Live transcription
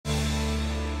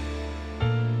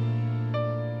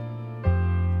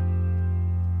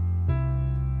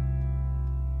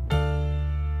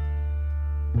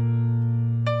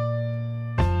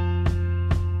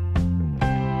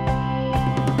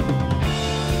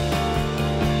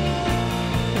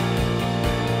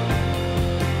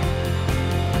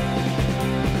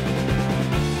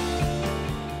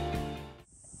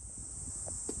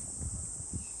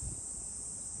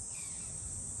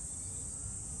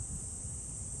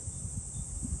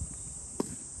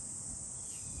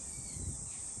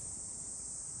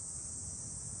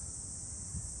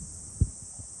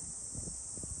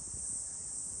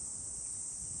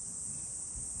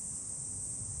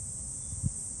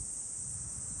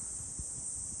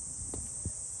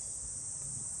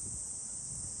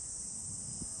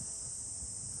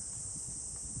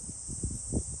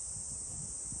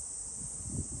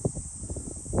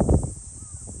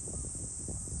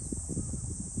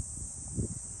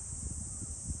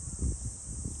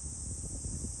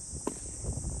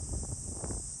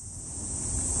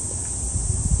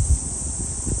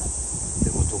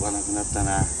かなくなった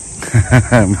な。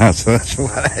まあそれはしょう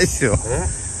がないですよ。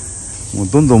もう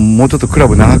どんどんもうちょっとクラ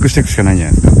ブ長くしていくしかないんじ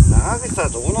ゃないですか。長くしたら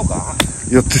飛ぶのか。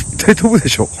いや絶対飛ぶで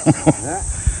しょ。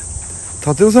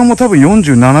立夫さんも多分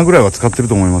47ぐらいは使ってる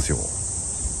と思いますよ。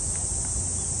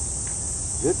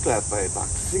ジェットはやっぱりバック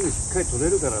スイングしっかり取れ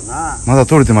るからな。まだ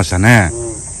取れてましたね。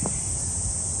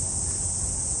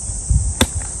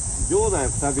上代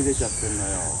くたび出ちゃってんのよ。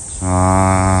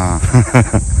ああ。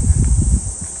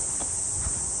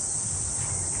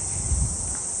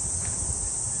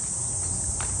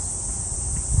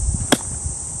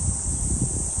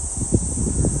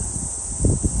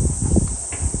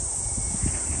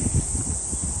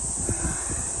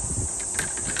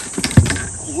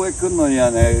ここへ来るのに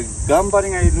はね、頑張り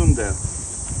がいるんだよ。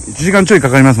1時間ちょいか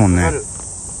かりますもんね。グ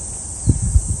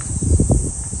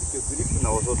リップ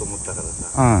直そうと思ったから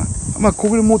さ。まあこ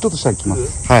こでもうちょっと下に来ます。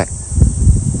はい。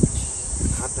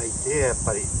肩痛えやっ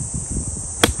ぱり。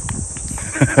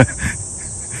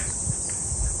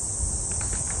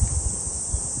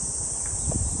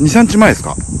2、3日前です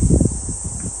か。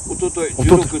おととい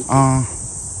16日。ああ。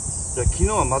昨日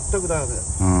は全くダメだよ。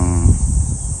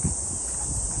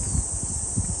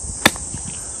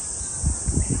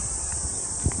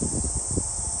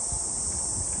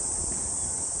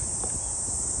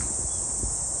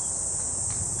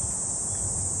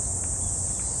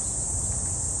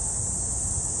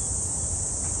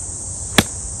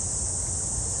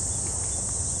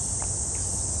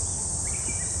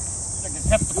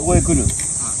ここへ来る。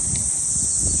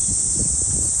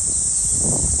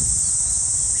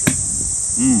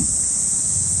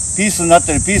ピースになっ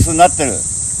てる、ピースになってる。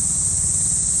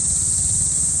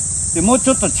でもうち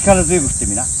ょっと力強く振って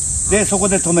みな。でそこ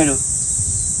で止める。フ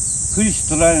ィニッシュ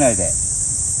取られないで。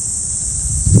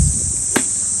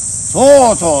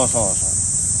そうそうそう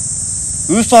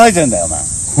そう。ウーストハイゼンだよお前。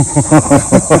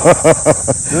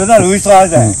それならウーストハイ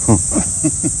ゼン。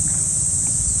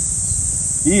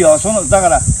いいよ、だか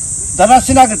らだら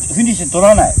しなくフィニッシュ取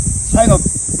らない。最後、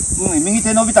右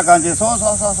手伸びた感じで、そう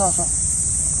そうそうそうそう。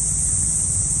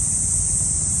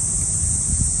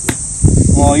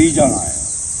もういいじゃない。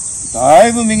だ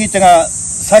いぶ右手が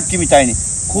さっきみたいに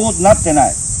こうなってな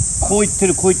い。こういって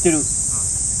る、こういってる。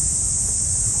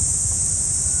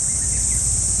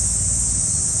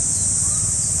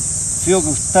強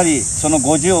く振ったり、その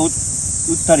50を打っ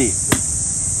たり。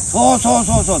そうそう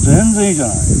そうそう、全然いいじゃ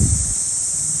ない。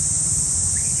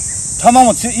球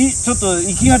もちょっと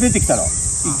息が出てきたろ。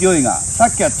勢いがさ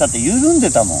っきやったって緩ん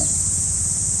でたもん。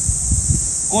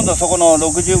今度はそこの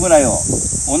60ぐらいを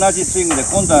同じスイングで、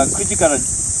今度は9時から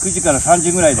3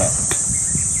時ぐらいで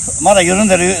まだ緩ん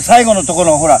でる。最後のとこ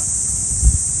ろほら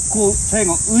こう最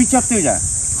後浮いちゃってるじゃん。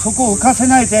そこを浮かせ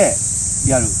ないで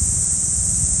やる。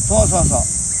そうそうそう。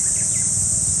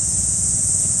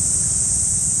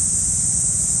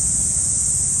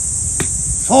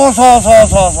そうそうそう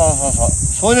そうそうそう。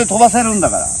それで飛ばせるんだ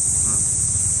から。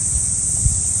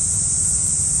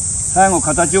最後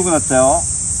形良くなったよ。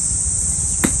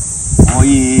もう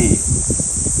いい。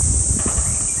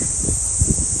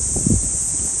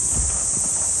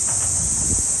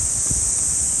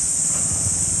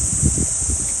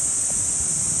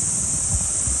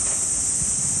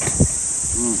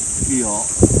いいよ。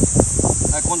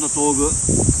はい、今度道具。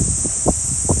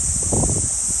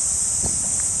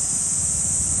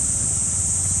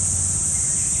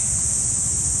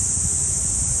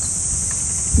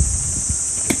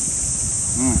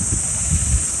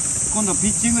今度ピ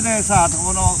ッチングでさ、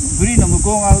このグリーンの向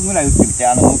こう側ぐらい打ってみて。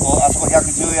向こう、あそこ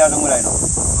110ヤードぐらいの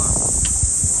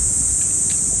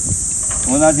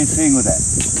同じスイングで。フ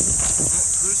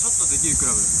ルショットできるク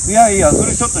ラブです。いやいや、フ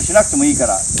ルショットしなくてもいいか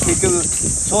ら。結局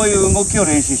そういう動きを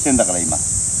練習してんだから今。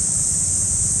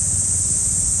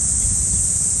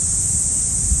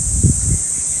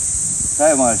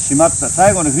最後まで締まった。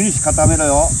最後のフィニッシュ固めろ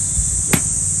よ。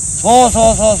そう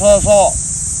そうそうそうそう。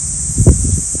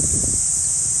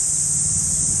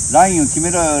ラインを決め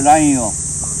ろよ、ラインを。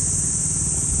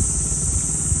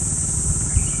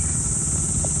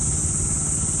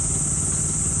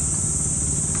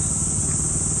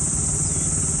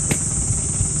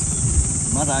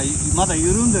まだ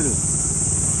緩んでる。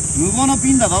向こうの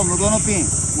ピンだぞ、向こうのピン。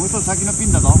もう一つ先のピ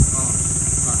ンだぞ。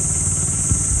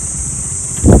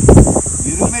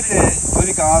緩めて距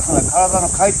離感合わせない。体の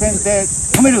回転で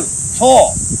止める。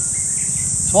そう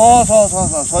そうそうそう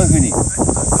そう、そういうふうに。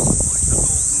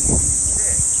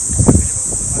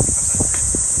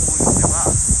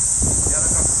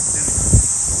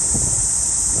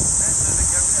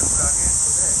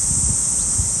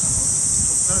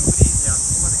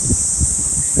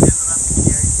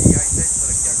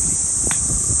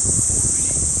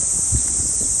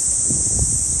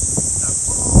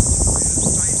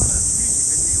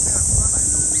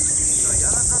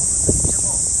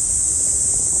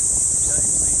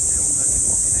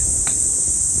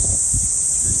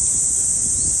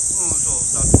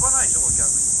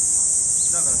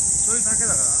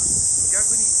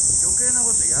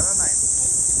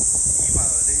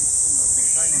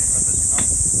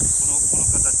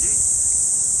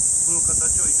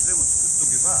でも作っと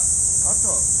けば、あと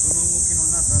はその動きの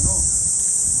中の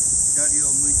左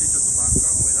を向いてちょっとバン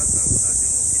カー越えだったら同じ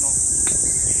動きのこ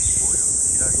ういう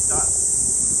開いた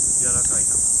柔らかい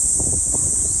球、そ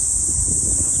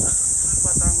の2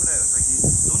パターンぐらいは先ど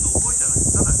んどん覚えちゃない。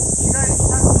ただ左になると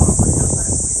はあんまりやらな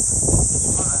い方がいいから、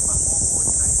ただやっぱり方向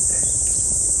に対して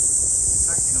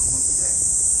さっきの動きで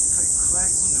しっかり食ら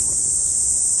い込んでこい、食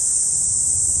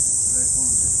らい込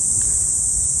んでくる。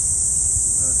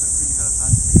これだったら9時から3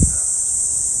時でいいから、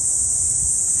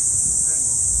最後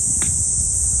こ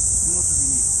の時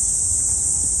に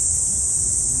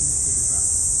胸蹴りが飛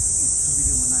び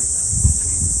でもないから、その時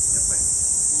やっぱり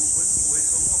こうおへ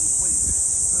そも向こうに振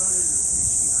られる意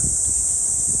識があるから、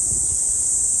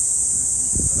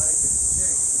振られてって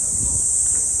クラブを、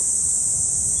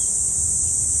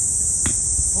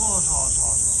そうそ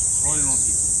ういう動き。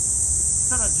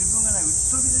ただ自分がね打ち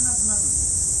飛びでなくなるんです。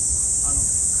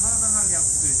体がギャッ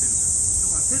プくれてるから。だか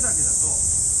ら手だけだと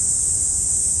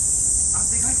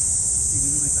でかいって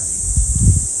緩めたり、で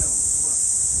もほら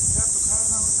ちゃんと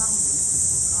体のターンで見てる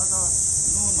と、体は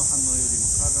脳の反応よりも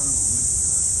体の方が動いてくる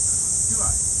から、手は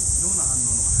脳の反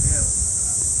応の方が早いわけだか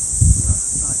ら、それは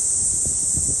外さない。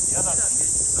嫌だって